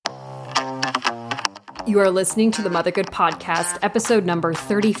You are listening to the Mothergood Podcast, episode number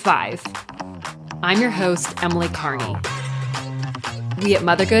 35. I'm your host, Emily Carney. We at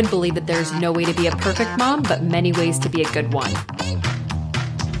Mothergood believe that there's no way to be a perfect mom, but many ways to be a good one.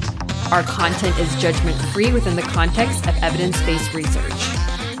 Our content is judgment-free within the context of evidence-based research.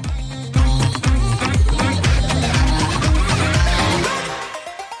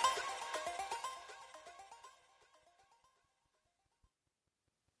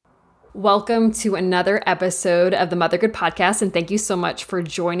 Welcome to another episode of the Mothergood Podcast, and thank you so much for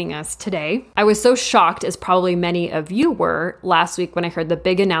joining us today. I was so shocked, as probably many of you were, last week when I heard the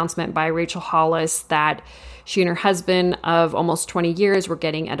big announcement by Rachel Hollis that she and her husband of almost 20 years were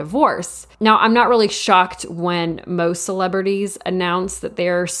getting a divorce. Now, I'm not really shocked when most celebrities announce that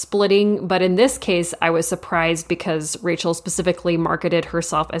they're splitting, but in this case, I was surprised because Rachel specifically marketed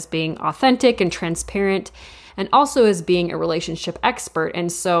herself as being authentic and transparent, and also as being a relationship expert.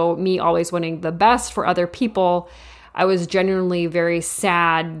 And so me always wanting the best for other people, I was genuinely very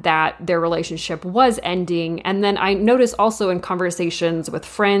sad that their relationship was ending. And then I noticed also in conversations with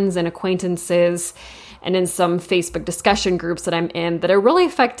friends and acquaintances and in some Facebook discussion groups that I'm in that it really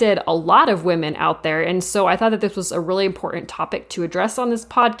affected a lot of women out there. And so I thought that this was a really important topic to address on this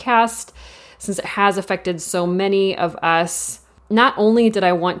podcast since it has affected so many of us. Not only did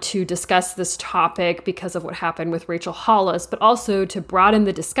I want to discuss this topic because of what happened with Rachel Hollis, but also to broaden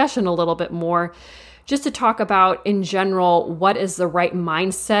the discussion a little bit more, just to talk about, in general, what is the right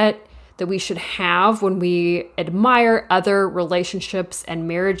mindset that we should have when we admire other relationships and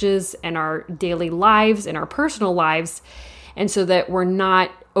marriages in our daily lives, in our personal lives, and so that we're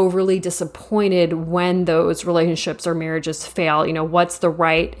not overly disappointed when those relationships or marriages fail. You know, what's the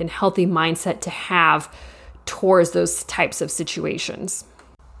right and healthy mindset to have towards those types of situations.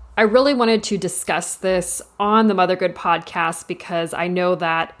 I really wanted to discuss this on the Mothergood Podcast because I know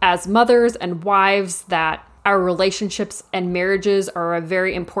that as mothers and wives that our relationships and marriages are a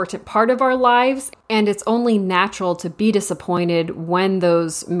very important part of our lives, and it's only natural to be disappointed when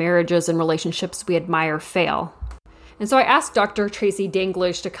those marriages and relationships we admire fail. And so I asked Dr. Tracy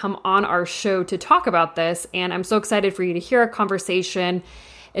Danglish to come on our show to talk about this, and I'm so excited for you to hear our conversation.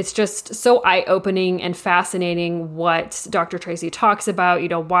 It's just so eye-opening and fascinating what Dr. Tracy talks about,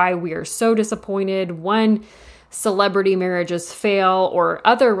 why we are so disappointed when celebrity marriages fail or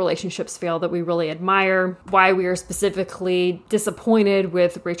other relationships fail that we really admire, why we are specifically disappointed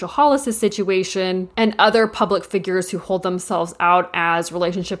with Rachel Hollis's situation and other public figures who hold themselves out as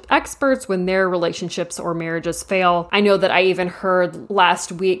relationship experts when their relationships or marriages fail. I know that I even heard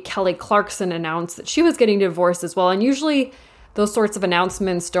last week Kelly Clarkson announce that she was getting divorced as well, and usually those sorts of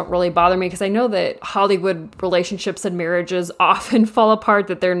announcements don't really bother me because I know that Hollywood relationships and marriages often fall apart,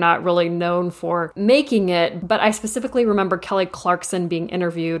 that they're not really known for making it. But I specifically remember Kelly Clarkson being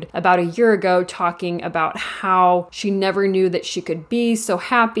interviewed about a year ago talking about how she never knew that she could be so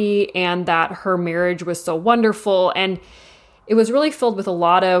happy and that her marriage was so wonderful. And it was really filled with a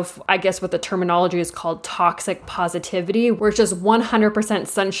lot of, I guess what the terminology is called toxic positivity, where it's just 100%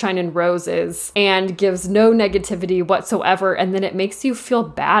 sunshine and roses and gives no negativity whatsoever. And then it makes you feel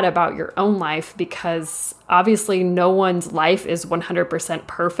bad about your own life because obviously no one's life is 100%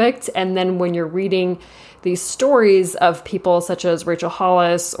 perfect. And then when you're reading these stories of people such as Rachel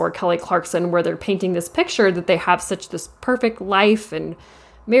Hollis or Kelly Clarkson, where they're painting this picture that they have such this perfect life and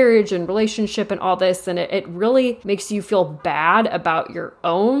marriage and relationship and all this, and it really makes you feel bad about your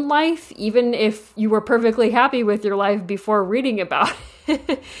own life, even if you were perfectly happy with your life before reading about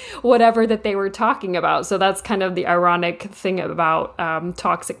whatever that they were talking about. So that's kind of the ironic thing about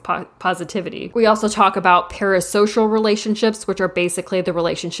toxic positivity. We also talk about parasocial relationships, which are basically the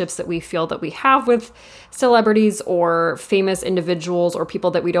relationships that we feel that we have with celebrities or famous individuals or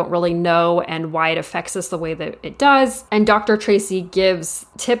people that we don't really know and why it affects us the way that it does. And Dr. Tracy gives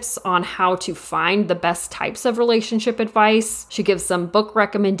tips on how to find the best types of relationship advice. She gives some book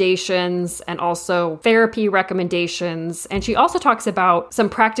recommendations and also therapy recommendations. And she also talks about some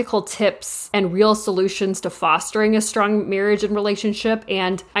practical tips and real solutions to fostering a strong marriage and relationship.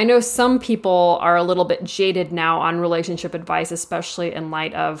 And I know some people are a little bit jaded now on relationship advice, especially in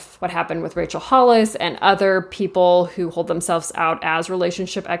light of what happened with Rachel Hollis and other people who hold themselves out as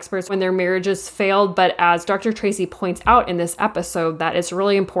relationship experts when their marriages failed. But as Dr. Tracy points out in this episode, that it's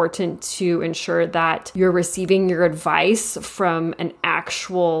really important to ensure that you're receiving your advice from an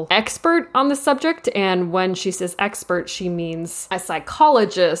actual expert on the subject. And when she says expert, she means a psychologist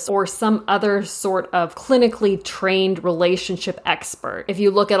psychologist or some other sort of clinically trained relationship expert. If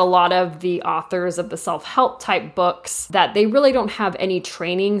you look at a lot of the authors of the self-help type books, that they really don't have any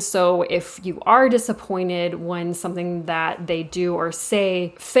training. So if you are disappointed when something that they do or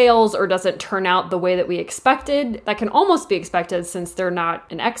say fails or doesn't turn out the way that we expected, that can almost be expected since they're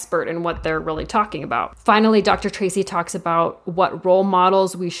not an expert in what they're really talking about. Finally, Dr. Tracy talks about what role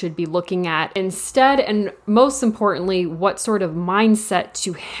models we should be looking at instead, and most importantly, what sort of mindset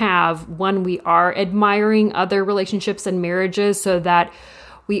to have when we are admiring other relationships and marriages so that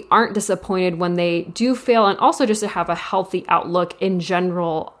we aren't disappointed when they do fail, and also just to have a healthy outlook in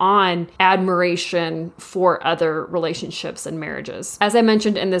general on admiration for other relationships and marriages. As I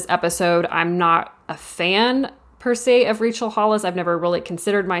mentioned in this episode, I'm not a fan per se of Rachel Hollis. I've never really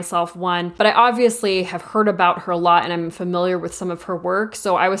considered myself one, but I obviously have heard about her a lot and I'm familiar with some of her work.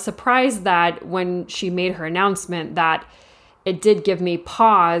 So I was surprised that when she made her announcement that it did give me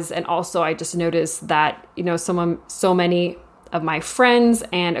pause. And also I just noticed that, so many of my friends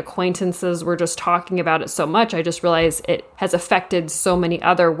and acquaintances were just talking about it so much. I just realized it has affected so many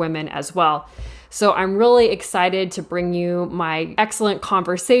other women as well. So I'm really excited to bring you my excellent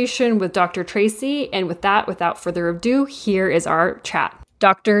conversation with Dr. Tracy. And with that, without further ado, here is our chat.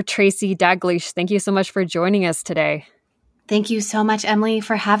 Dr. Tracy Daglish, thank you so much for joining us today. Thank you so much, Emily,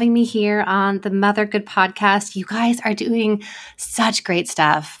 for having me here on the Mothergood podcast. You guys are doing such great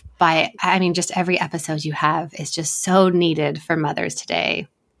stuff. Just every episode you have is just so needed for mothers today.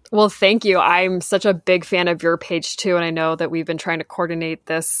 Well, thank you. I'm such a big fan of your page too. And I know that we've been trying to coordinate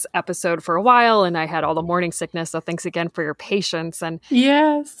this episode for a while and I had all the morning sickness. So thanks again for your patience. And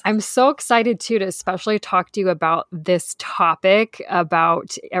yes, I'm so excited too to especially talk to you about this topic,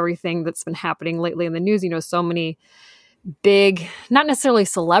 about everything that's been happening lately in the news. So many big, not necessarily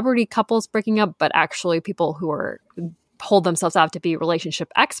celebrity couples breaking up, but actually people who hold themselves out to be relationship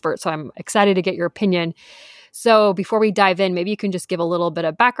experts. So I'm excited to get your opinion. So before we dive in, maybe you can just give a little bit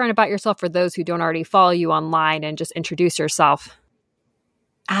of background about yourself for those who don't already follow you online and just introduce yourself.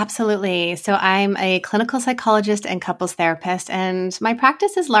 Absolutely. So I'm a clinical psychologist and couples therapist, and my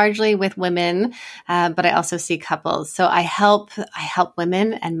practice is largely with women, but I also see couples. So I help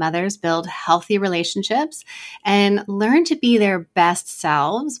women and mothers build healthy relationships and learn to be their best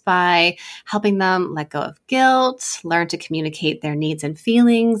selves by helping them let go of guilt, learn to communicate their needs and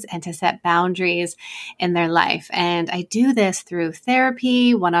feelings, and to set boundaries in their life. And I do this through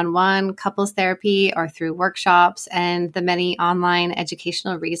therapy, one-on-one couples therapy, or through workshops and the many online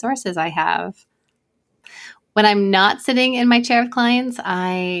educational resources I have. When I'm not sitting in my chair of clients,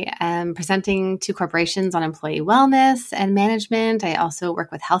 I am presenting to corporations on employee wellness and management. I also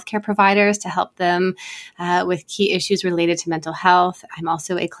work with healthcare providers to help them with key issues related to mental health. I'm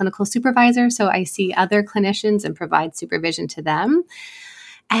also a clinical supervisor, so I see other clinicians and provide supervision to them.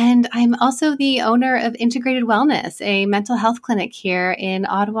 And I'm also the owner of Integrated Wellness, a mental health clinic here in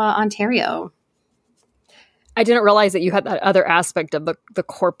Ottawa, Ontario. I didn't realize that you had that other aspect of the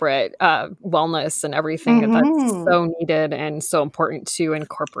corporate wellness and everything that's so needed and so important too in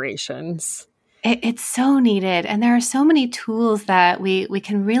corporations. It's so needed. And there are so many tools that we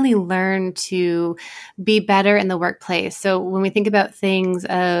can really learn to be better in the workplace. So when we think about things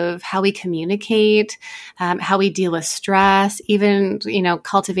of how we communicate, how we deal with stress, even,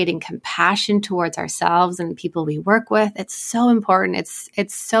 cultivating compassion towards ourselves and people we work with, it's so important.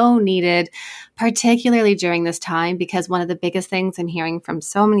 It's so needed, particularly during this time, because one of the biggest things I'm hearing from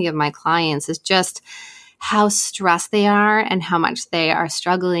so many of my clients is just how stressed they are and how much they are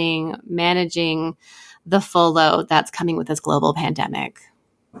struggling managing the full load that's coming with this global pandemic.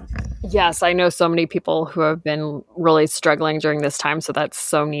 Yes, I know so many people who have been really struggling during this time, so that's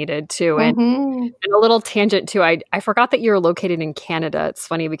so needed too. And a little tangent too, I forgot that you're located in Canada. It's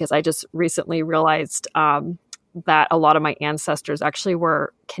funny because I just recently realized that a lot of my ancestors actually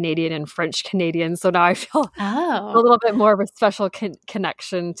were Canadian and French Canadian. So now I feel a little bit more of a special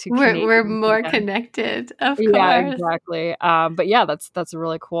connection to Canadian. We're more connected, of course. Yeah, exactly. But yeah, that's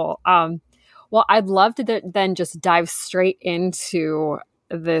really cool. Well, I'd love to then just dive straight into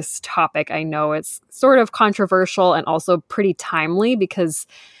this topic. I know it's sort of controversial and also pretty timely because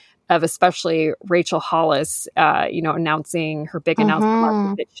of especially Rachel Hollis, announcing her big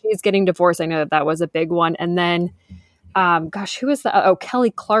announcement that she's getting divorced. I know that was a big one. And then, who was the? Oh,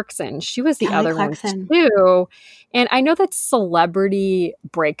 Kelly Clarkson. She was the other one too. And I know that celebrity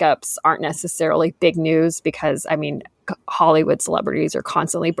breakups aren't necessarily big news because, Hollywood celebrities are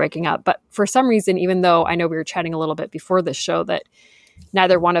constantly breaking up. But for some reason, even though I know we were chatting a little bit before the show that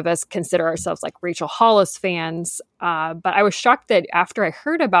neither one of us consider ourselves like Rachel Hollis fans. But I was shocked that after I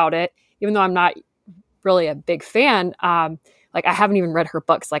heard about it, even though I'm not really a big fan, like I haven't even read her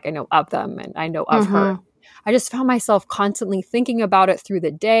books, like I know of them and I know of her. Mm-hmm. I just found myself constantly thinking about it through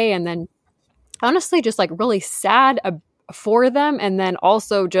the day, and then honestly just like really sad for them, and then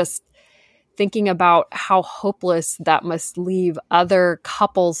also just thinking about how hopeless that must leave other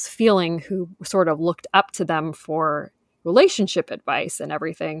couples feeling who sort of looked up to them for relationship advice and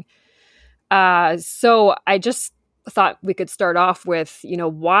everything. So I just thought we could start off with,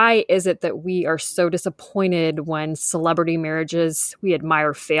 why is it that we are so disappointed when celebrity marriages we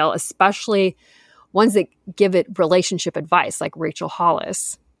admire fail, especially ones that give it relationship advice like Rachel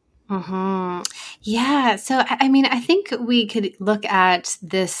Hollis? Mm-hmm. Yeah. So, I mean, I think we could look at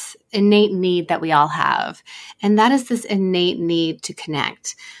this innate need that we all have, and that is this innate need to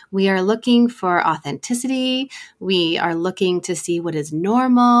connect. We are looking for authenticity. We are looking to see what is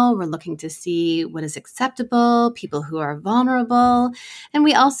normal. We're looking to see what is acceptable, people who are vulnerable. And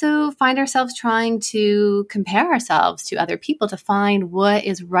we also find ourselves trying to compare ourselves to other people to find what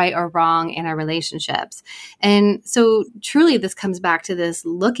is right or wrong in our relationships. And so truly this comes back to this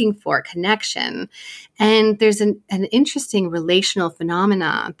looking for connection. And there's an interesting relational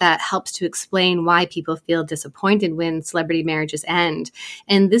phenomena that helps to explain why people feel disappointed when celebrity marriages end.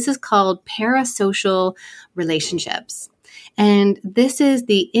 And this is called parasocial relationships. And this is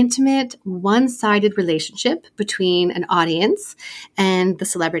the intimate, one-sided relationship between an audience and the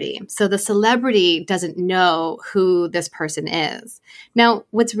celebrity. So the celebrity doesn't know who this person is. Now,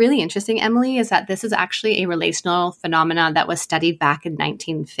 what's really interesting, Emily, is that this is actually a relational phenomenon that was studied back in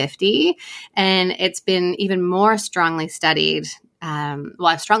 1950. And it's been even more strongly studied.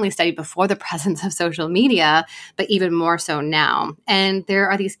 I've strongly studied before the presence of social media, but even more so now. And there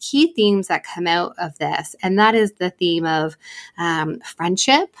are these key themes that come out of this, and that is the theme of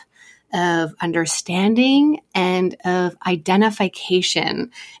friendship, of understanding, and of identification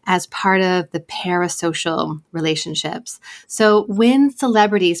as part of the parasocial relationships. So when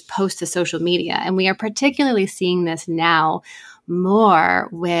celebrities post to social media, and we are particularly seeing this now more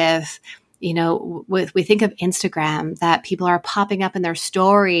with we think of Instagram, that people are popping up in their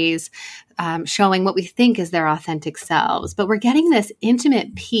stories, showing what we think is their authentic selves. But we're getting this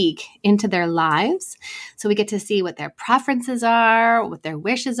intimate peek into their lives. So we get to see what their preferences are, what their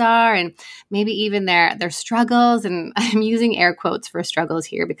wishes are, and maybe even their struggles. And I'm using air quotes for struggles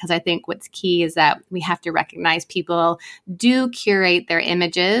here because I think what's key is that we have to recognize people do curate their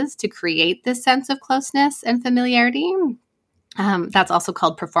images to create this sense of closeness and familiarity. That's also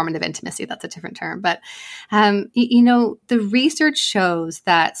called performative intimacy. That's a different term. But, the research shows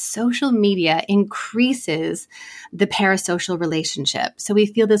that social media increases the parasocial relationship. So we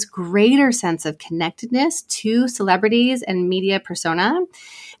feel this greater sense of connectedness to celebrities and media persona.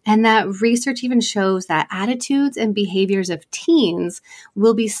 And that research even shows that attitudes and behaviors of teens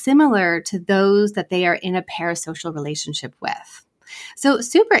will be similar to those that they are in a parasocial relationship with. So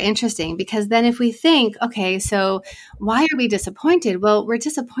super interesting, because then if we think, okay, so why are we disappointed? Well, we're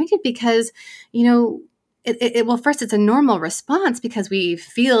disappointed because, first it's a normal response because we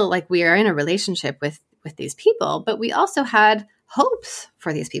feel like we are in a relationship with these people, but we also had hopes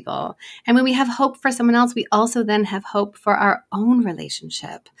for these people. And when we have hope for someone else, we also then have hope for our own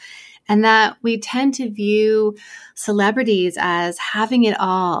relationship. And that we tend to view celebrities as having it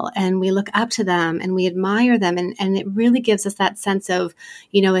all, and we look up to them and we admire them. And it really gives us that sense of,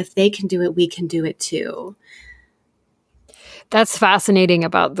 if they can do it, we can do it too. That's fascinating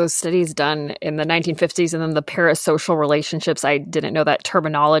about those studies done in the 1950s and then the parasocial relationships. I didn't know that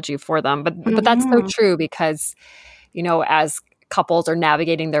terminology for them, but that's so true because, as couples are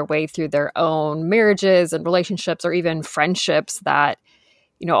navigating their way through their own marriages and relationships or even friendships, that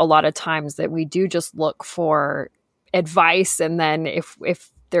a lot of times that we do just look for advice. And then if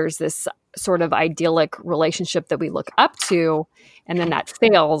there's this sort of idyllic relationship that we look up to and then that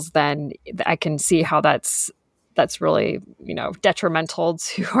fails, then I can see how that's really, detrimental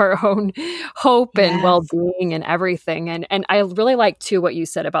to our own hope and well-being and everything. And I really like too what you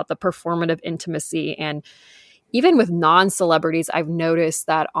said about the performative intimacy. And even with non-celebrities, I've noticed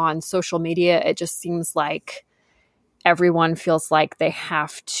that on social media, it just seems like everyone feels like they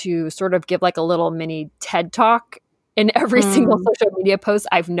have to sort of give like a little mini TED talk in every single social media post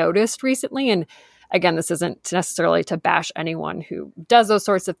I've noticed recently. And again, this isn't necessarily to bash anyone who does those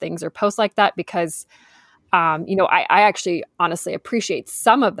sorts of things or posts like that, because, I actually honestly appreciate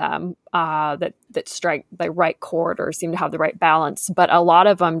some of them that strike the right chord or seem to have the right balance. But a lot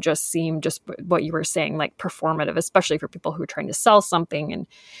of them just seem just what you were saying, like performative, especially for people who are trying to sell something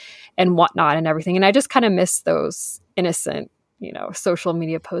and whatnot and everything. And I just kind of miss those innocent social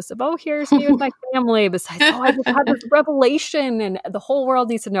media posts of, oh, here's me with my family, besides, oh, I just had this revelation and the whole world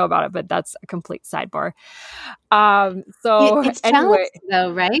needs to know about it. But that's a complete sidebar. So It's anyway, challenging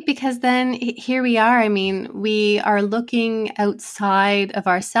though, right? Because then here we are. I mean, we are looking outside of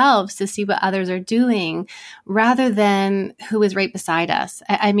ourselves to see what others are doing rather than who is right beside us.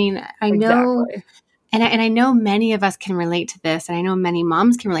 I mean, I know, exactly. and I know many of us can relate to this, and I know many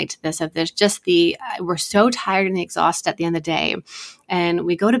moms can relate to this, of this, just we're so tired and exhausted at the end of the day, and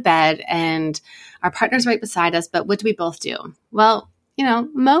we go to bed and our partner's right beside us, but what do we both do? Well,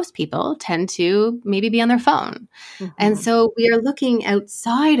 most people tend to maybe be on their phone. Mm-hmm. And so we are looking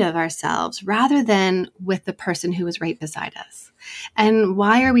outside of ourselves rather than with the person who is right beside us. And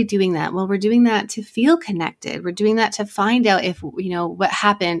why are we doing that? Well, we're doing that to feel connected. We're doing that to find out if, what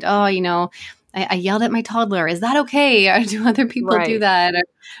happened. Oh, I yelled at my toddler. Is that okay? Or do other people do that?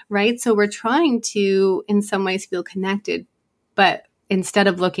 Right. So we're trying to, in some ways, feel connected, but instead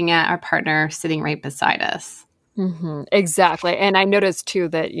of looking at our partner sitting right beside us. Mm-hmm. Exactly. And I noticed too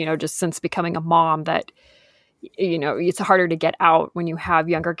that, just since becoming a mom that, it's harder to get out when you have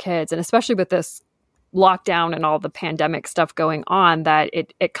younger kids. And especially with this lockdown and all the pandemic stuff going on, that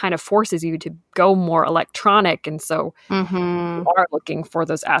it kind of forces you to go more electronic. And so you are looking for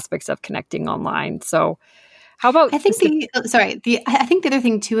those aspects of connecting online. So how about, I think I think the other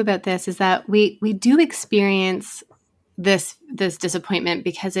thing too about this is that we do experience this disappointment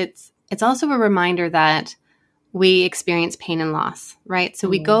because it's also a reminder that we experience pain and loss, right? So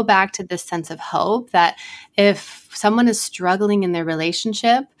we go back to this sense of hope that if someone is struggling in their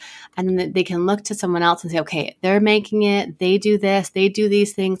relationship, and they can look to someone else and say, okay, they're making it, they do this, they do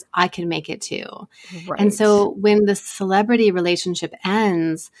these things, I can make it too. Right. And so when the celebrity relationship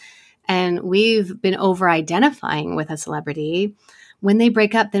ends and we've been over-identifying with a celebrity, when they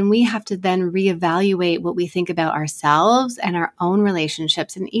break up, then we have to then reevaluate what we think about ourselves and our own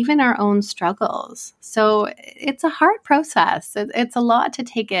relationships and even our own struggles. So it's a hard process. It's a lot to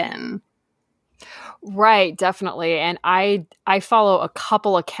take in. Right, definitely. And I follow a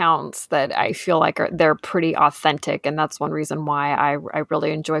couple accounts that I feel like they're pretty authentic, and that's one reason why I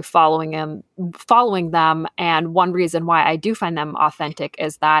really enjoy following them. And one reason why I do find them authentic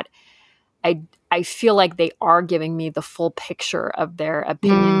is that I feel like they are giving me the full picture of their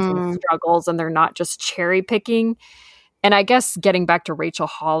opinions and struggles, and they're not just cherry picking. And I guess getting back to Rachel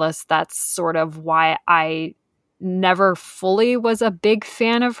Hollis, that's sort of why I never fully was a big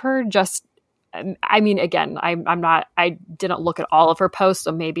fan of her. I mean, again, I didn't look at all of her posts,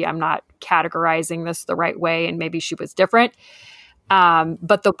 so maybe I'm not categorizing this the right way, and maybe she was different.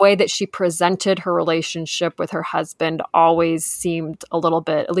 But the way that she presented her relationship with her husband always seemed a little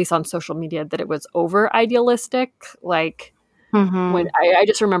bit, at least on social media, that it was over idealistic. Like when I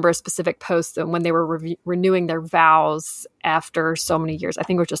just remember a specific post when they were renewing their vows after so many years, I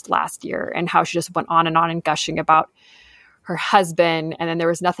think it was just last year, and how she just went on and gushing about her husband, and then there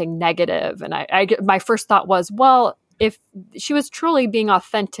was nothing negative. And my first thought was, well, if she was truly being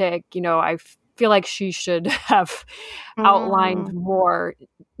authentic, I feel like she should have outlined more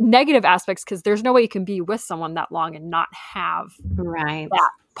negative aspects, because there's no way you can be with someone that long and not have that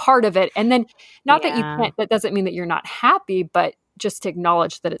part of it. And then not that you can't, that doesn't mean that you're not happy, but just to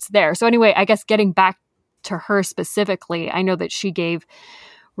acknowledge that it's there. So anyway, I guess getting back to her specifically, I know that she gave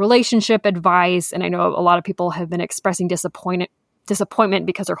relationship advice, and I know a lot of people have been expressing disappointment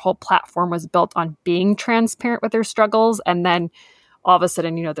because her whole platform was built on being transparent with their struggles. And then all of a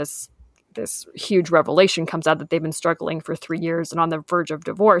sudden, this huge revelation comes out that they've been struggling for 3 years and on the verge of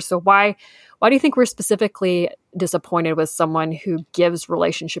divorce. So why do you think we're specifically disappointed with someone who gives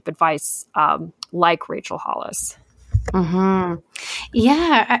relationship advice like Rachel Hollis?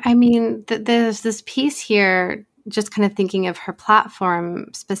 Yeah, I mean, there's this piece here, just kind of thinking of her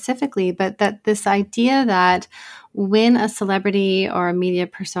platform specifically, but that this idea that when a celebrity or a media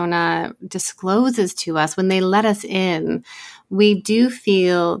persona discloses to us, when they let us in, we do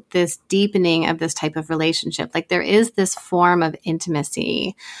feel this deepening of this type of relationship. Like there is this form of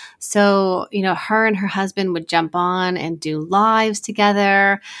intimacy. So, her and her husband would jump on and do lives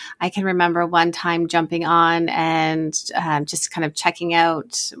together. I can remember one time jumping on and just kind of checking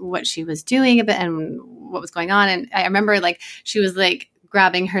out what she was doing a bit and what was going on. And I remember she was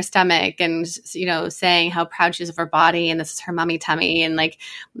grabbing her stomach and, saying how proud she is of her body, and this is her mommy tummy, and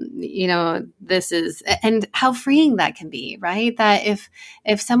this is, and how freeing that can be, right? That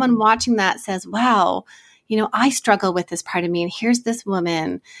if someone watching that says, wow, I struggle with this part of me, and here's this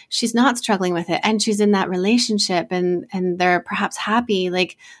woman, she's not struggling with it, and she's in that relationship, and they're perhaps happy,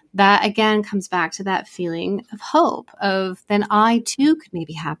 that again comes back to that feeling of hope of, then I too could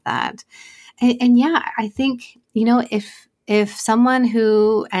maybe have that. And yeah, I think, if someone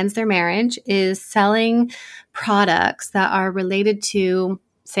who ends their marriage is selling products that are related to,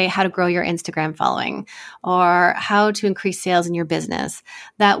 say, how to grow your Instagram following or how to increase sales in your business,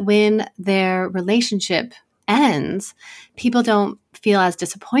 that when their relationship ends, people don't feel as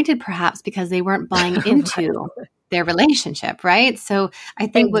disappointed perhaps because they weren't buying into their relationship, right? So I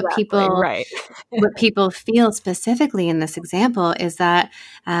think Exactly, right. what people feel specifically in this example is that,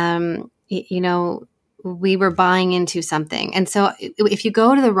 we were buying into something. And so if you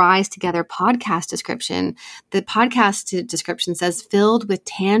go to the Rise Together podcast description, the podcast description says filled with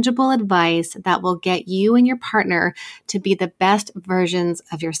tangible advice that will get you and your partner to be the best versions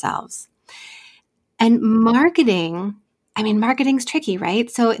of yourselves. And marketing's tricky,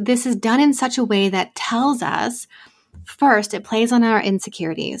 right? So this is done in such a way that tells us, first, it plays on our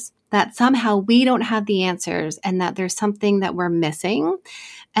insecurities, that somehow we don't have the answers and that there's something that we're missing.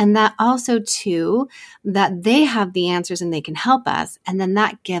 And that also, too, that they have the answers and they can help us. And then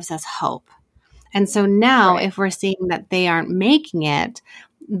that gives us hope. And so now if we're seeing that they aren't making it,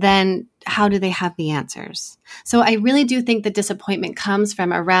 then how do they have the answers? So I really do think the disappointment comes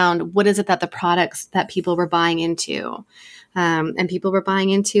from around what is it that the products that people were buying into. And people were buying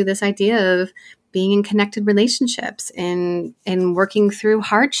into this idea of being in connected relationships and working through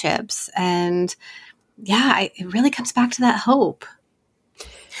hardships. And it really comes back to that hope.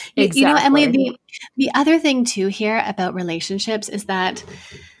 Exactly. Emily, the other thing too here about relationships is that,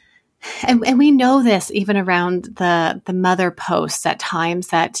 and we know this even around the mother posts at times,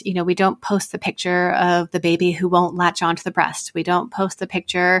 that, we don't post the picture of the baby who won't latch onto the breast. We don't post the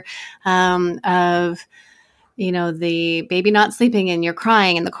picture of, the baby not sleeping and you're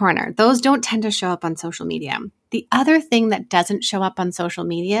crying in the corner. Those don't tend to show up on social media. The other thing that doesn't show up on social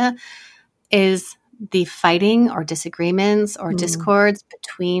media is the fighting or disagreements or discords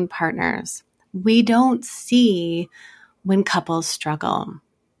between partners. We don't see when couples struggle.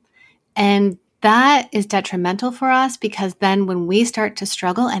 And that is detrimental for us because then when we start to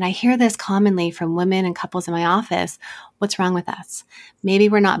struggle, and I hear this commonly from women and couples in my office, what's wrong with us? Maybe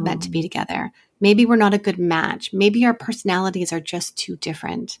we're not meant to be together. Maybe we're not a good match. Maybe our personalities are just too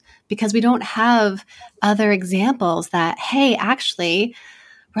different because we don't have other examples that, hey, actually,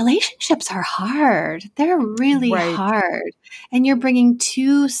 relationships are hard. They're really hard. And you're bringing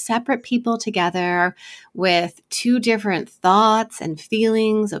two separate people together with two different thoughts and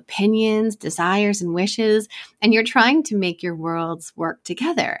feelings, opinions, desires, and wishes. And you're trying to make your worlds work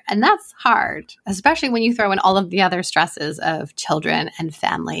together. And that's hard, especially when you throw in all of the other stresses of children and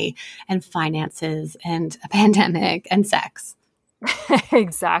family and finances and a pandemic and sex.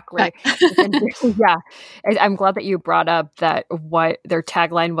 Exactly. Yeah. I'm glad that you brought up that what their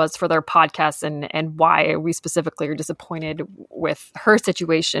tagline was for their podcast and why we specifically are disappointed with her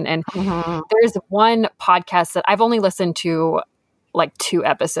situation. And there's one podcast that I've only listened to like 2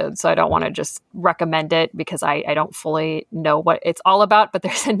 episodes, so I don't want to just recommend it because I don't fully know what it's all about. But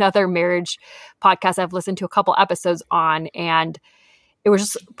there's another marriage podcast I've listened to a couple episodes on, and it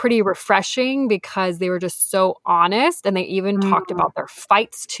was just pretty refreshing because they were just so honest, and they even talked about their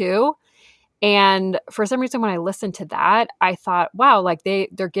fights too. And for some reason, when I listened to that, I thought, wow, like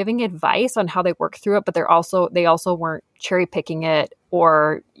they're giving advice on how they work through it, but they also weren't cherry picking it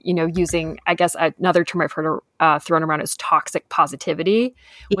or, using, I guess, another term I've heard thrown around is toxic positivity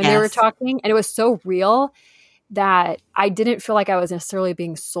when they were talking. And it was so real that I didn't feel like I was necessarily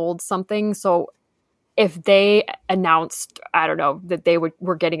being sold something. So if they announced, I don't know, that they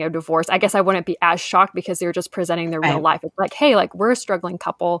were getting a divorce, I guess I wouldn't be as shocked because they were just presenting their real life. It's like, hey, like we're a struggling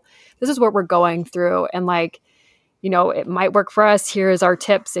couple. This is what we're going through. And like, it might work for us. Here's our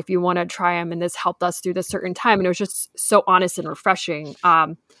tips if you want to try them. And this helped us through this certain time. And it was just so honest and refreshing.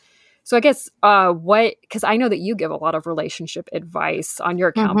 So I guess because I know that you give a lot of relationship advice on your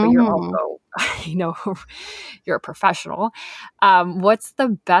account, but you're also, you're a professional. What's the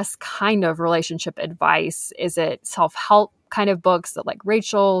best kind of relationship advice? Is it self-help kind of books that like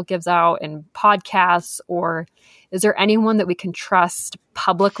Rachel gives out and podcasts, or is there anyone that we can trust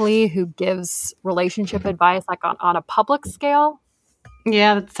publicly who gives relationship advice like on a public scale?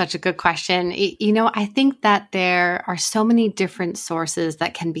 Yeah, that's such a good question. I think that there are so many different sources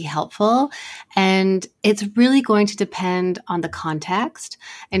that can be helpful, and it's really going to depend on the context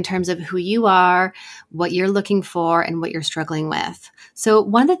in terms of who you are, what you're looking for, and what you're struggling with. So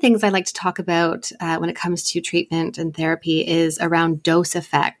one of the things I like to talk about when it comes to treatment and therapy is around dose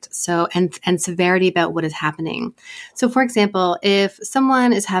effect. So, and severity about what is happening. So for example, if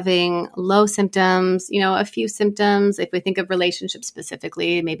someone is having low symptoms, a few symptoms, if we think of relationships specifically,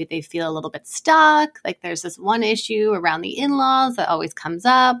 specifically. Maybe they feel a little bit stuck. Like there's this one issue around the in-laws that always comes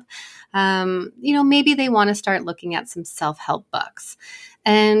up. Maybe they want to start looking at some self-help books.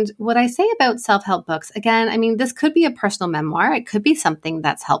 And what I say about self-help books, again, I mean, this could be a personal memoir. It could be something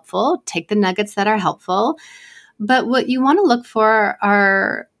that's helpful. Take the nuggets that are helpful. But what you want to look for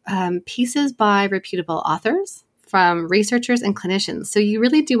are pieces by reputable authors, from researchers and clinicians. So you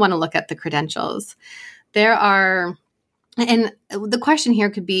really do want to look at the credentials. And the question here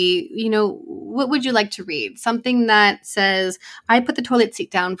could be, what would you like to read? Something that says, I put the toilet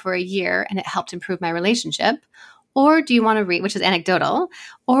seat down for a year and it helped improve my relationship. Or do you want to read, which is anecdotal,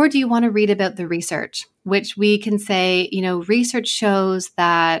 or do you want to read about the research, which we can say, research shows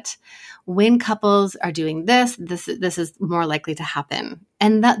that when couples are doing this is more likely to happen.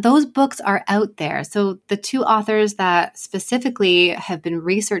 And that those books are out there. So the two authors that specifically have been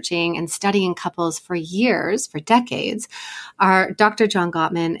researching and studying couples for years, for decades, are Dr. John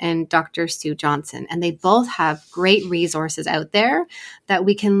Gottman and Dr. Sue Johnson. And they both have great resources out there that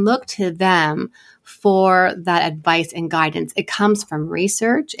we can look to them for that advice and guidance. It comes from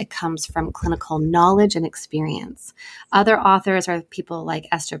research. It comes from clinical knowledge and experience. Other authors are people like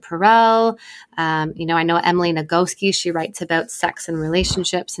Esther Perel. I know Emily Nagoski. She writes about sex and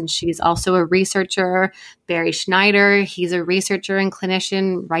relationships, and she's also a researcher. Barry Schneider, he's a researcher and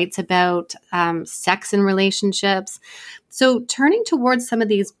clinician, writes about sex and relationships. So turning towards some of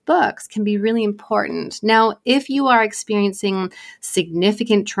these books can be really important. Now, if you are experiencing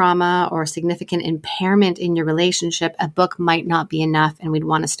significant trauma or significant impairment in your relationship, a book might not be enough, and we'd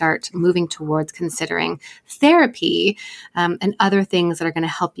want to start moving towards considering therapy and other things that are going to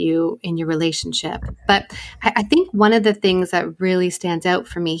help you in your relationship. But I think one of the things that really stands out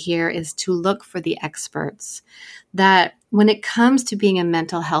for me here is to look for the experts. That when it comes to being a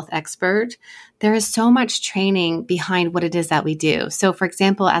mental health expert, there is so much training behind what it is that we do. So, for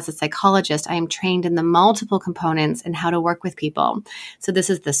example, as a psychologist, I am trained in the multiple components and how to work with people. So this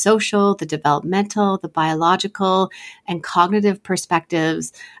is the social, the developmental, the biological, and cognitive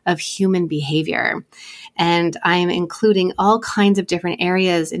perspectives of human behavior. And I'm including all kinds of different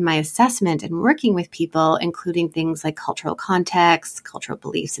areas in my assessment and working with people, including things like cultural context, cultural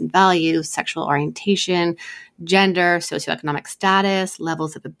beliefs and values, sexual orientation, gender, socioeconomic status,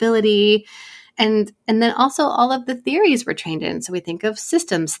 levels of ability, and then also all of the theories we're trained in. So we think of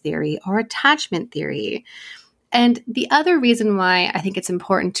systems theory or attachment theory. And the other reason why I think it's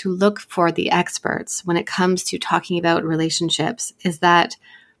important to look for the experts when it comes to talking about relationships is that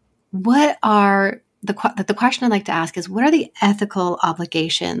the question I'd like to ask is, what are the ethical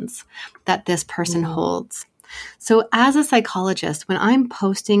obligations that this person holds? So as a psychologist, when I'm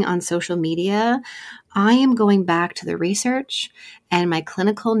posting on social media, I am going back to the research and my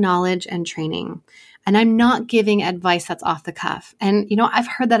clinical knowledge and training. And I'm not giving advice that's off the cuff. And, I've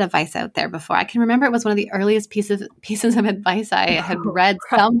heard that advice out there before. I can remember it was one of the earliest pieces of advice I had read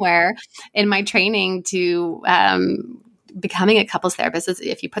somewhere in my training to becoming a couples therapist is,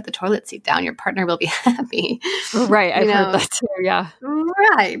 if you put the toilet seat down, your partner will be happy. Right. I've heard that too. Yeah.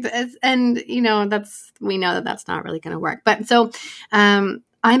 Right. And, we know that's not really going to work. But so I'm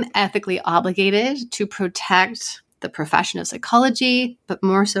ethically obligated to protect the profession of psychology, but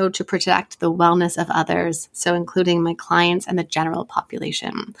more so to protect the wellness of others. So including my clients and the general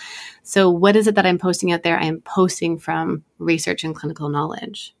population. So what is it that I'm posting out there? I am posting from research and clinical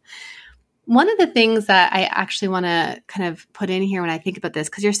knowledge. One of the things that I actually want to kind of put in here when I think about this,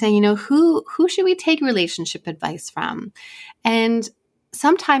 because you're saying, who should we take relationship advice from? And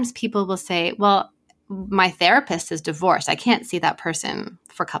sometimes people will say, well, my therapist is divorced. I can't see that person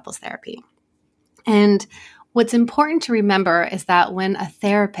for couples therapy. And what's important to remember is that when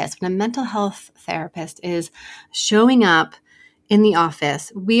a mental health therapist is showing up in the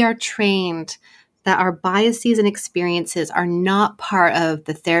office, we are trained that our biases and experiences are not part of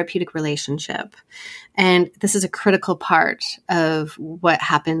the therapeutic relationship. And this is a critical part of what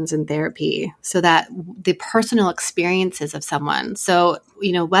happens in therapy, so that the personal experiences of someone. So,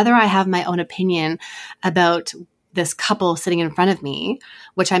 whether I have my own opinion about this couple sitting in front of me,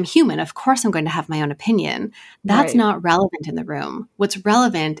 which I'm human, of course I'm going to have my own opinion. That's not relevant in the room. What's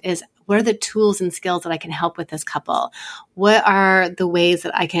relevant is, what are the tools and skills that I can help with this couple? What are the ways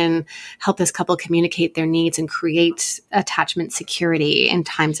that I can help this couple communicate their needs and create attachment security in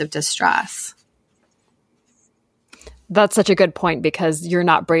times of distress? That's such a good point because you're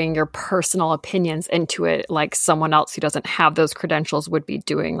not bringing your personal opinions into it like someone else who doesn't have those credentials would be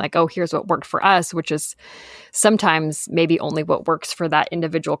doing. Like, oh, here's what worked for us, which is sometimes maybe only what works for that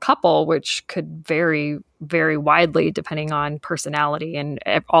individual couple, which could vary very widely depending on personality and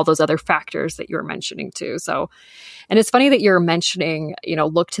all those other factors that you were mentioning too. So, and it's funny that you're mentioning,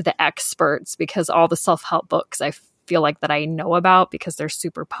 look to the experts because all the self-help books I feel like that I know about because they're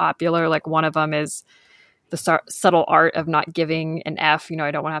super popular. Like one of them is The Subtle Art of Not Giving an F.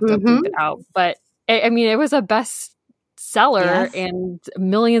 I don't want to have to bleep it out, but it was a bestseller and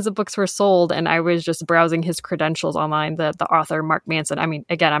millions of books were sold. And I was just browsing his credentials online, the author, Mark Manson.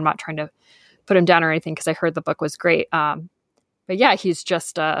 Again, I'm not trying to put him down or anything because I heard the book was great. But yeah, he's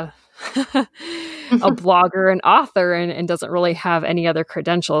just a blogger and author and doesn't really have any other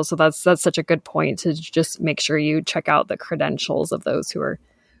credentials. So that's such a good point to just make sure you check out the credentials of those who are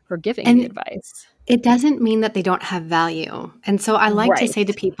giving the advice. It doesn't mean that they don't have value. And so I like to say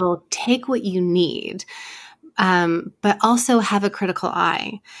to people, take what you need, but also have a critical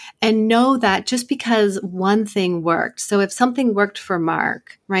eye and know that just because one thing worked. So if something worked for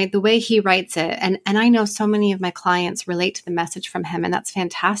Mark, right, the way he writes it, and I know so many of my clients relate to the message from him, and that's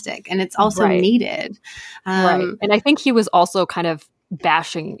fantastic. And it's also needed. Right. And I think he was also kind of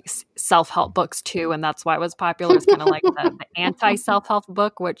bashing self-help books too, and that's why it was popular. It's kind of like the anti-self-help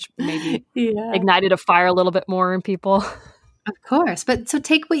book, which maybe ignited a fire a little bit more in people. Of course. But so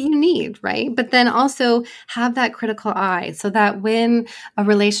take what you need, right? But then also have that critical eye so that when a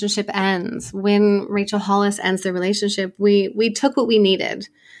relationship ends, when Rachel Hollis ends the relationship, we took what we needed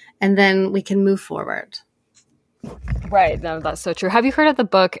and then we can move forward. Right. No, that's so true. Have you heard of the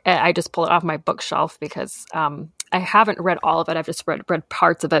book? I just pulled it off my bookshelf because I haven't read all of it. I've just read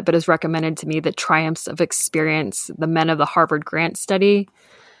parts of it, but it's recommended to me, The Triumphs of Experience, the Men of the Harvard Grant Study.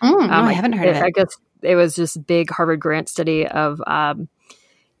 No, I haven't heard of it. I guess it was just big Harvard Grant study of,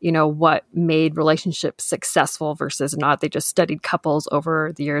 what made relationships successful versus not. They just studied couples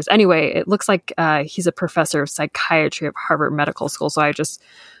over the years. Anyway, it looks like he's a professor of psychiatry at Harvard Medical School. So I just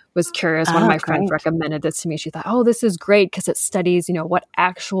was curious. One of my friends recommended this to me. She thought, oh, this is great because it studies, what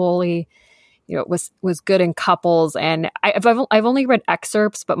actually was good in couples. And I've only read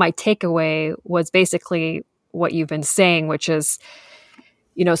excerpts, but my takeaway was basically what you've been saying, which is,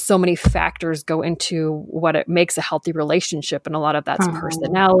 so many factors go into what it makes a healthy relationship. And a lot of that's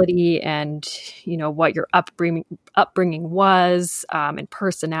personality and, what your upbringing was, and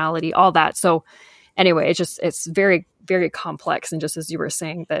personality, all that. So anyway, it's very, very complex. And just as you were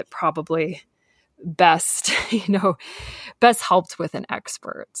saying, that probably best helped with an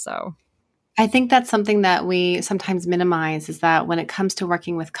expert. So I think that's something that we sometimes minimize is that when it comes to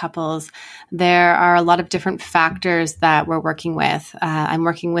working with couples, there are a lot of different factors that we're working with. I'm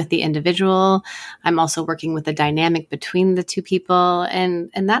working with the individual. I'm also working with the dynamic between the two people. And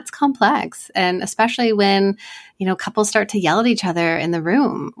that's complex. And especially when, couples start to yell at each other in the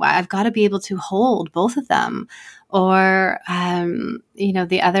room, I've got to be able to hold both of them. Or,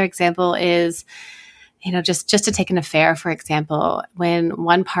 the other example is, just to take an affair, for example, when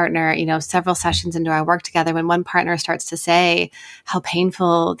one partner, several sessions into our work together, when one partner starts to say how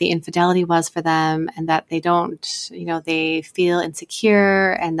painful the infidelity was for them and that they don't, they feel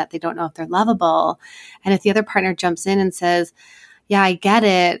insecure and that they don't know if they're lovable. And if the other partner jumps in and says, yeah, I get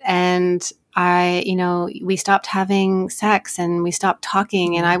it. And we stopped having sex and we stopped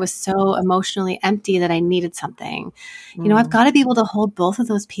talking and I was so emotionally empty that I needed something. I've got to be able to hold both of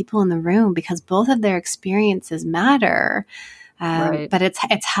those people in the room because both of their experiences matter. But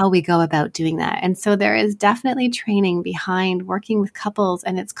it's how we go about doing that. And so there is definitely training behind working with couples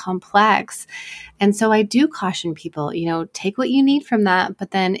and it's complex. And so I do caution people, take what you need from that.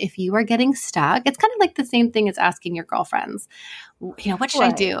 But then if you are getting stuck, it's kind of like the same thing as asking your girlfriends, what should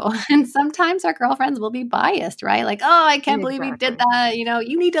I do? And sometimes our girlfriends will be biased, right? Like, oh, I can't believe he did that.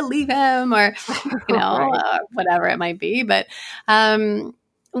 You need to leave him or, whatever it might be. But,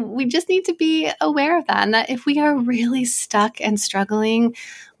 we just need to be aware of that. And that if we are really stuck and struggling,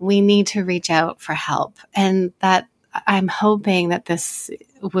 we need to reach out for help. And that I'm hoping that this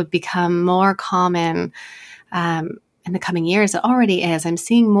would become more common in the coming years. It already is. I'm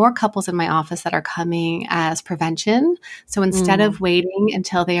seeing more couples in my office that are coming as prevention. So instead of waiting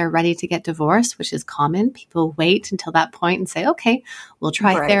until they are ready to get divorced, which is common, people wait until that point and say, okay, we'll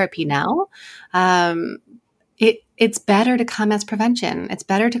try therapy now. It's better to come as prevention. It's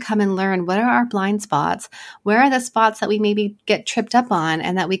better to come and learn what are our blind spots? Where are the spots that we maybe get tripped up on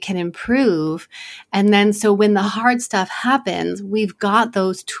and that we can improve? And then so when the hard stuff happens, we've got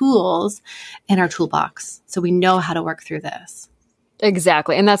those tools in our toolbox. So we know how to work through this.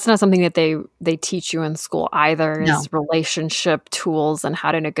 Exactly. And that's not something that they teach you in school either, No, is relationship tools and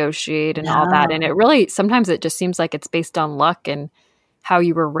how to negotiate and all that. And no. it really, sometimes it just seems like it's based on luck and how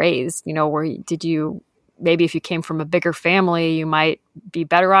you were raised. Did you, maybe if you came from a bigger family, you might be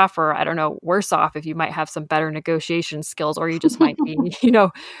better off, or I don't know, worse off, if you might have some better negotiation skills, or you just might be,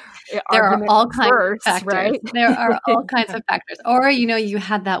 There are argument all kinds of first, factors. right? There are all kinds of factors. Or, you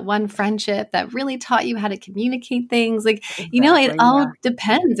had that one friendship that really taught you how to communicate things. Like, it Exactly. all Yeah.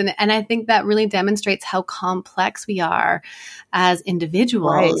 depends. And I think that really demonstrates how complex we are as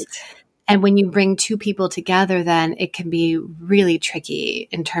individuals. Right. And when you bring two people together, then it can be really tricky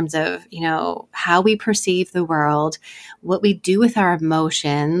in terms of, how we perceive the world, what we do with our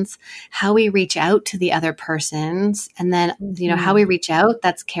emotions, how we reach out to the other persons. And then, how we reach out,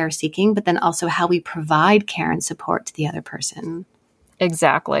 that's care seeking, but then also how we provide care and support to the other person.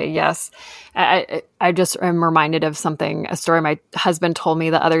 Exactly. Yes. I just am reminded of a story my husband told me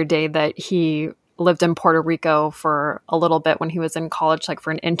the other day, that he lived in Puerto Rico for a little bit when he was in college, like for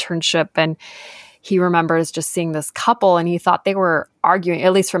an internship. And he remembers just seeing this couple, and he thought they were arguing,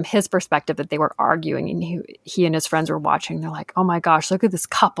 at least from his perspective, that they were arguing. And he and his friends were watching. They're like, oh my gosh, look at this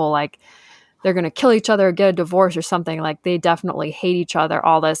couple. Like, they're going to kill each other, get a divorce or something. Like, they definitely hate each other,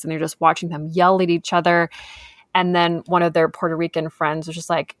 all this. And they're just watching them yell at each other. And then one of their Puerto Rican friends was just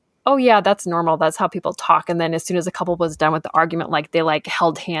like, oh yeah, that's normal. That's how people talk. And then as soon as the couple was done with the argument, like, they like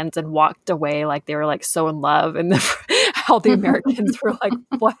held hands and walked away. Like, they were like so in love. And all the Americans were like,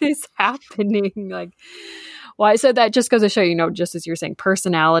 what is happening? Like, well, I said that just goes to show, just as you're saying,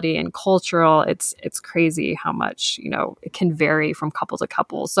 personality and cultural, it's crazy how much, it can vary from couple to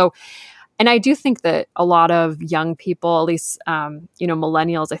couple. So, and I do think that a lot of young people, at least,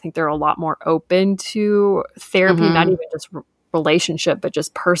 millennials, I think they're a lot more open to therapy, not even just relationship, but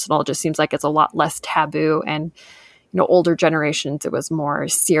just personal. It just seems like it's a lot less taboo. And, older generations, it was more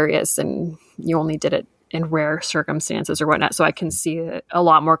serious, and you only did it in rare circumstances or whatnot. So I can see that a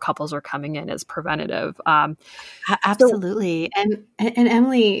lot more couples are coming in as preventative. Absolutely. And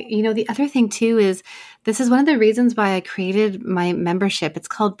Emily, the other thing too is, this is one of the reasons why I created my membership. It's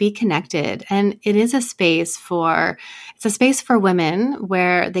called Be Connected. And it is a space for women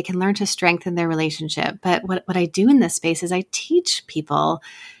where they can learn to strengthen their relationship. But what I do in this space is I teach people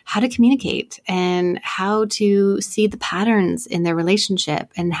how to communicate and how to see the patterns in their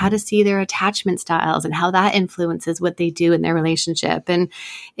relationship and how to see their attachment styles and how that influences what they do in their relationship. And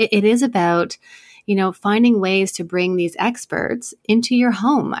it is about finding ways to bring these experts into your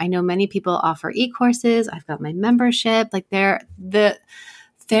home. I know many people offer e-courses. I've got my membership. Like, the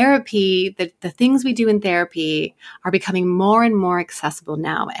therapy, the things we do in therapy are becoming more and more accessible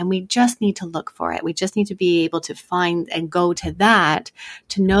now. And we just need to look for it. We just need to be able to find and go to that,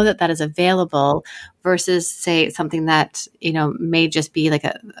 to know that is available, versus say something that, may just be like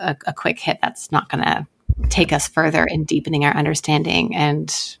a quick hit that's not going to take us further in deepening our understanding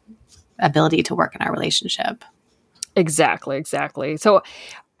and ability to work in our relationship. Exactly. So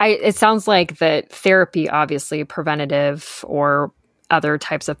it sounds like that therapy, obviously preventative or other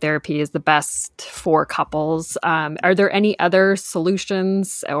types of therapy, is the best for couples. Are there any other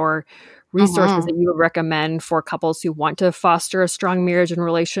solutions or resources that you would recommend for couples who want to foster a strong marriage and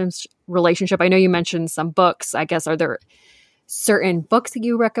relationship? I know you mentioned some books. I guess, are there certain books that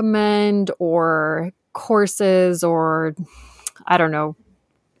you recommend, or courses, or I don't know,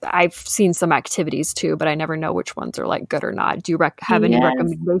 I've seen some activities too, but I never know which ones are like good or not. Do you have any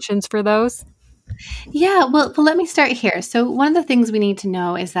recommendations for those? Yeah, well, let me start here. So one of the things we need to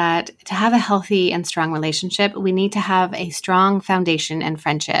know is that to have a healthy and strong relationship, we need to have a strong foundation and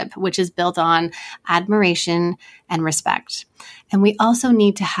friendship, which is built on admiration and respect. And we also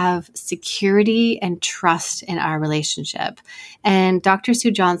need to have security and trust in our relationship. And Dr.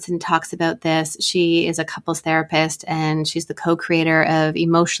 Sue Johnson talks about this. She is a couples therapist, and she's the co-creator of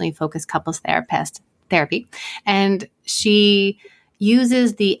Emotionally Focused Couples Therapy. And she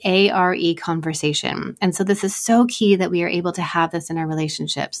uses the ARE conversation. And so this is so key that we are able to have this in our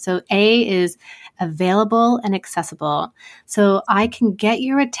relationships. So A is available and accessible. So I can get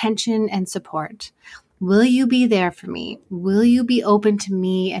your attention and support. Will you be there for me? Will you be open to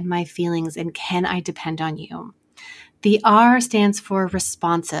me and my feelings? And can I depend on you? The R stands for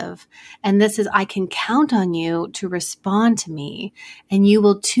responsive. And this is, I can count on you to respond to me, and you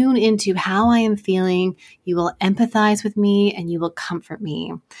will tune into how I am feeling. You will empathize with me, and you will comfort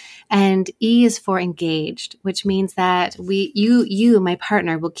me. And E is for engaged, which means that you, my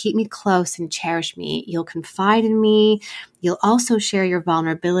partner, will keep me close and cherish me. You'll confide in me. You'll also share your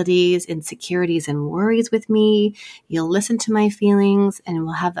vulnerabilities, insecurities, and worries with me. You'll listen to my feelings, and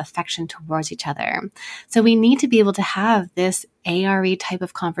we'll have affection towards each other. So we need to be able to have this ARE type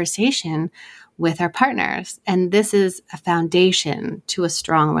of conversation with our partners. And this is a foundation to a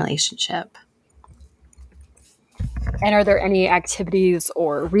strong relationship. And are there any activities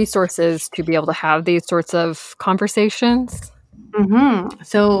or resources to be able to have these sorts of conversations?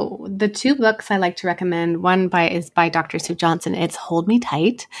 So the two books I like to recommend, one is by Dr. Sue Johnson. It's Hold Me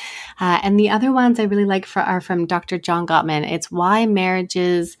Tight. And the other ones I really like are from Dr. John Gottman. It's Why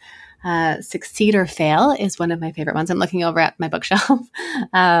Marriages Succeed or Fail is one of my favorite ones. I'm looking over at my bookshelf.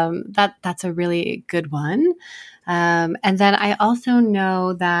 That's a really good one. And then I also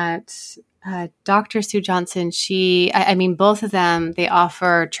know that Dr. Sue Johnson, both of them, they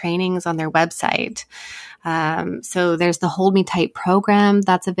offer trainings on their website. So there's the Hold Me Tight program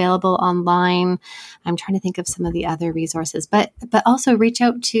that's available online. I'm trying to think of some of the other resources, but also reach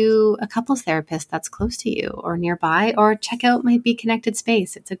out to a couples therapist that's close to you or nearby, or check out my Be Connected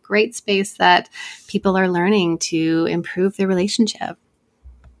space. It's a great space that people are learning to improve their relationship.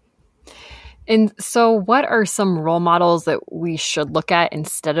 And so what are some role models that we should look at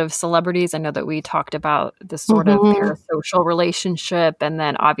instead of celebrities? I know that we talked about this sort of parasocial relationship, and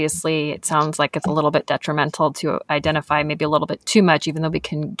then obviously it sounds like it's a little bit detrimental to identify maybe a little bit too much, even though we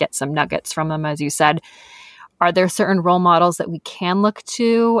can get some nuggets from them, as you said. Are there certain role models that we can look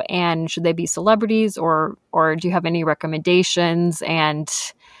to, and should they be celebrities, or do you have any recommendations? And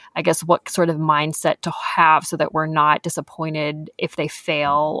I guess what sort of mindset to have so that we're not disappointed if they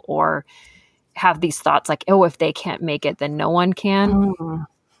fail, or have these thoughts like, oh, if they can't make it, then no one can?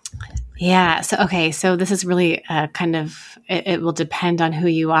 Yeah. So this is really it will depend on who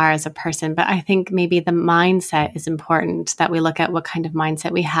you are as a person, but I think maybe the mindset is important, that we look at what kind of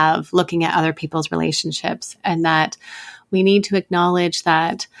mindset we have looking at other people's relationships, and that we need to acknowledge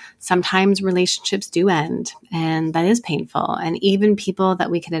that sometimes relationships do end, and that is painful. And even people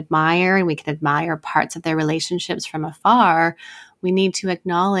that we can admire, and we can admire parts of their relationships from afar, we need to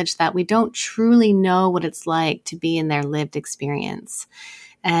acknowledge that we don't truly know what it's like to be in their lived experience.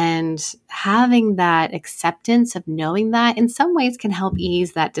 And having that acceptance of knowing that in some ways can help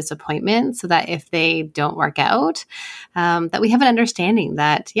ease that disappointment, so that if they don't work out, that we have an understanding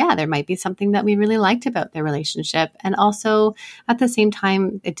that, yeah, there might be something that we really liked about their relationship. And also at the same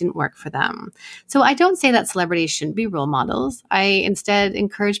time, it didn't work for them. So I don't say that celebrities shouldn't be role models. I instead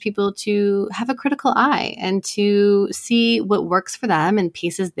encourage people to have a critical eye and to see what works for them and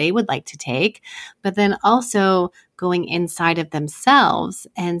pieces they would like to take, but then also going inside of themselves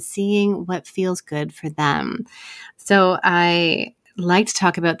and seeing what feels good for them. So I like to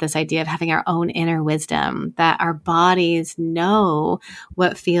talk about this idea of having our own inner wisdom, that our bodies know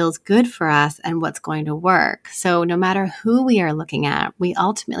what feels good for us and what's going to work. So no matter who we are looking at, we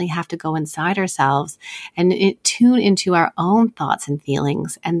ultimately have to go inside ourselves and tune into our own thoughts and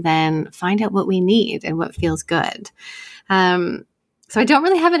feelings, and then find out what we need and what feels good. So I don't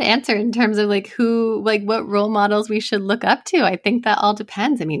really have an answer in terms of what role models we should look up to. I think that all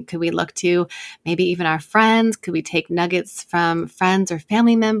depends. I mean, could we look to maybe even our friends? Could we take nuggets from friends or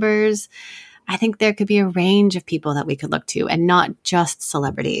family members? I think there could be a range of people that we could look to, and not just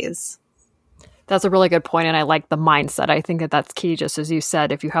celebrities. That's a really good point, and I like the mindset. I think that that's key, just as you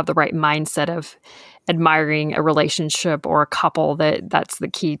said. If you have the right mindset of admiring a relationship or a couple, that's the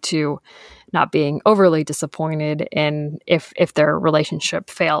key to not being overly disappointed in if their relationship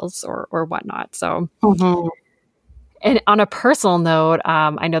fails or whatnot. So, And on a personal note,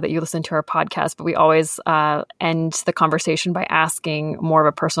 I know that you listen to our podcast, but we always end the conversation by asking more of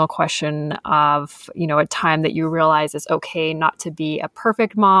a personal question of, a time that you realize it's okay not to be a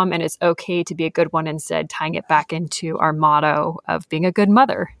perfect mom, and it's okay to be a good one instead, tying it back into our motto of being a good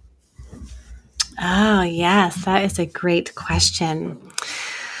mother. Oh, yes, that is a great question.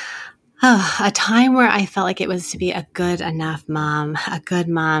 Oh, a time where I felt like it was to be a good enough mom, a good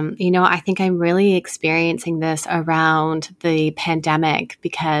mom. I think I'm really experiencing this around the pandemic,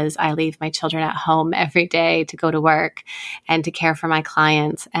 because I leave my children at home every day to go to work and to care for my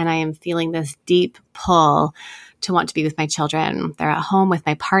clients. And I am feeling this deep pull to want to be with my children. They're at home with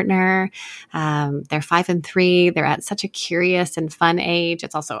my partner. They're 5 and 3. They're at such a curious and fun age.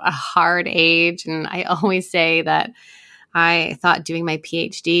 It's also a hard age. And I always say that I thought doing my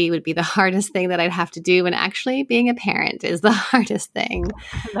PhD would be the hardest thing that I'd have to do, and actually being a parent is the hardest thing.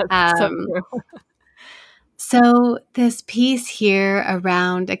 That's so true. So this piece here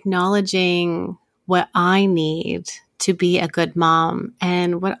around acknowledging what I need to be a good mom,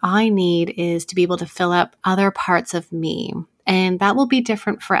 and what I need is to be able to fill up other parts of me. And that will be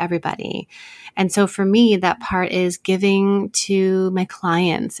different for everybody. And so for me, that part is giving to my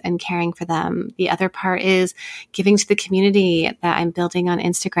clients and caring for them. The other part is giving to the community that I'm building on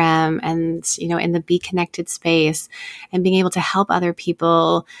Instagram and, in the Be Connected space, and being able to help other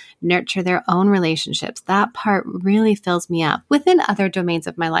people nurture their own relationships. That part really fills me up within other domains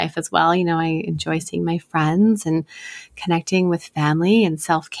of my life as well. I enjoy seeing my friends and connecting with family and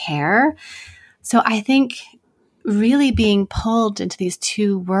self-care. So I think really being pulled into these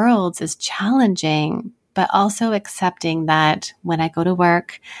two worlds is challenging, but also accepting that when I go to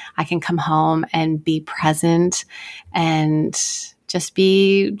work, I can come home and be present and just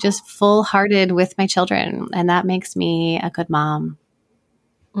be full-hearted with my children. And that makes me a good mom.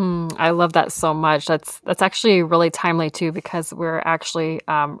 I love that so much. That's actually really timely too, because we're actually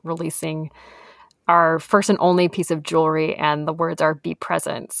releasing our first and only piece of jewelry, and the words are "be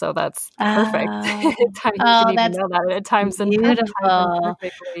present." So that's perfect. You didn't even know that. It times in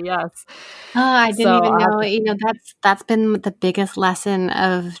perfectly. Yes. Oh, I didn't even know. That's been the biggest lesson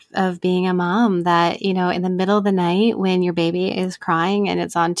of being a mom. That in the middle of the night when your baby is crying and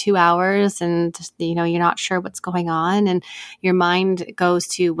it's on 2 hours, and you're not sure what's going on, and your mind goes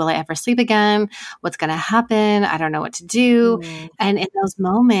to, will I ever sleep again? What's going to happen? I don't know what to do. And in those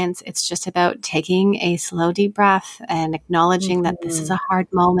moments, it's just about taking a slow, deep breath and acknowledging that this is a hard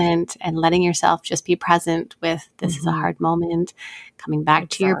moment, and letting yourself just be present with this is a hard moment, coming back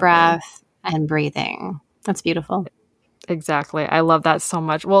to your breath and breathing. That's beautiful. Exactly. I love that so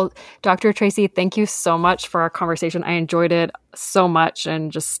much. Well, Dr. Tracy, thank you so much for our conversation. I enjoyed it so much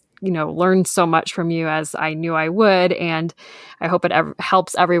and just, learned so much from you, as I knew I would. And I hope it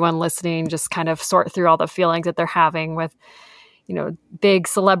helps everyone listening just kind of sort through all the feelings that they're having with, big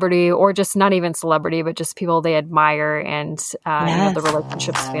celebrity, or just not even celebrity, but just people they admire, and the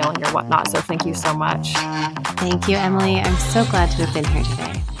relationships failing or whatnot. So thank you so much. Thank you, Emily. I'm so glad to have been here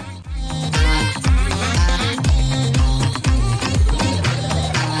today.